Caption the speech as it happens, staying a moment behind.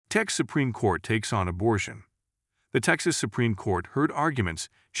Texas Supreme Court takes on abortion. The Texas Supreme Court heard arguments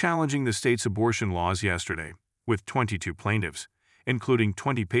challenging the state's abortion laws yesterday, with 22 plaintiffs, including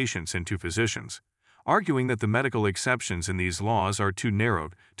 20 patients and 2 physicians, arguing that the medical exceptions in these laws are too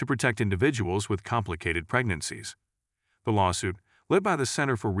narrowed to protect individuals with complicated pregnancies. The lawsuit, led by the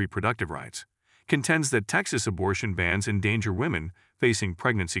Center for Reproductive Rights, contends that Texas abortion bans endanger women facing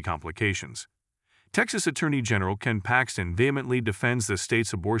pregnancy complications. Texas Attorney General Ken Paxton vehemently defends the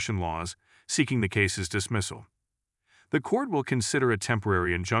state's abortion laws, seeking the case's dismissal. The court will consider a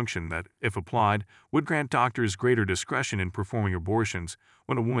temporary injunction that, if applied, would grant doctors greater discretion in performing abortions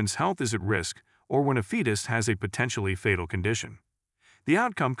when a woman's health is at risk or when a fetus has a potentially fatal condition. The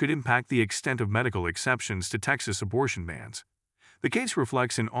outcome could impact the extent of medical exceptions to Texas abortion bans. The case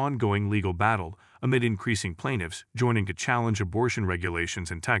reflects an ongoing legal battle amid increasing plaintiffs joining to challenge abortion regulations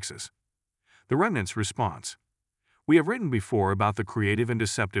in Texas. The Remnant's response. We have written before about the creative and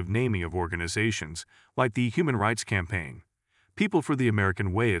deceptive naming of organizations like the Human Rights Campaign, People for the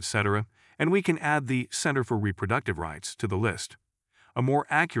American Way, etc., and we can add the Center for Reproductive Rights to the list. A more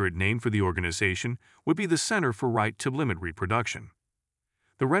accurate name for the organization would be the Center for Right to Limit Reproduction.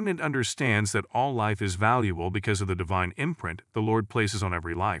 The Remnant understands that all life is valuable because of the divine imprint the Lord places on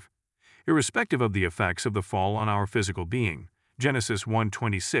every life, irrespective of the effects of the fall on our physical being. Genesis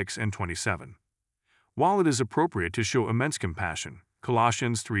 1:26 and 27. While it is appropriate to show immense compassion,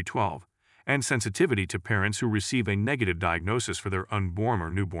 Colossians 3:12, and sensitivity to parents who receive a negative diagnosis for their unborn or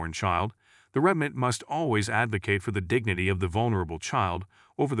newborn child, the Remnant must always advocate for the dignity of the vulnerable child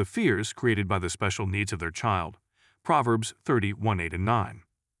over the fears created by the special needs of their child. Proverbs 30:1-8 and 9.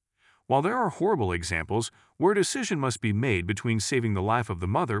 While there are horrible examples where a decision must be made between saving the life of the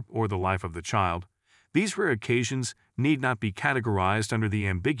mother or the life of the child, these rare occasions need not be categorized under the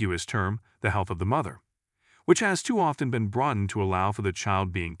ambiguous term, the health of the mother, which has too often been broadened to allow for the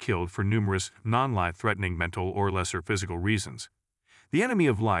child being killed for numerous non-life-threatening mental or lesser physical reasons. The enemy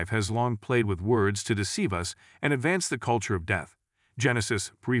of life has long played with words to deceive us and advance the culture of death.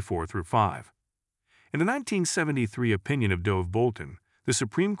 Genesis 3:4-5. In the 1973 opinion of Dove Bolton, the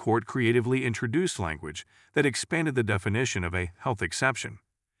Supreme Court creatively introduced language that expanded the definition of a health exception,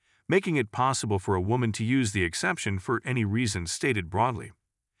 making it possible for a woman to use the exception for any reason stated broadly.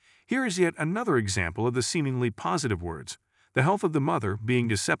 Here is yet another example of the seemingly positive words, the health of the mother, being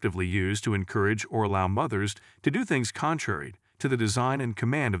deceptively used to encourage or allow mothers to do things contrary to the design and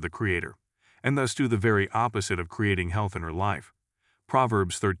command of the Creator, and thus do the very opposite of creating health in her life.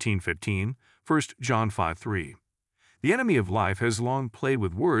 Proverbs 13:15, 1 John 5:3. The enemy of life has long played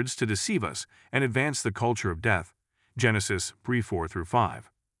with words to deceive us and advance the culture of death. Genesis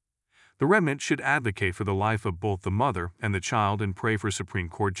 3:4-5. The Remnant should advocate for the life of both the mother and the child and pray for Supreme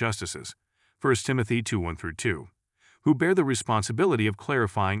Court justices, 1 Timothy 2:1-2, who bear the responsibility of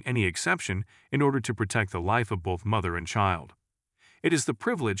clarifying any exception in order to protect the life of both mother and child. It is the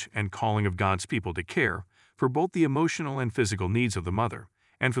privilege and calling of God's people to care for both the emotional and physical needs of the mother,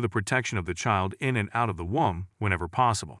 and for the protection of the child in and out of the womb whenever possible.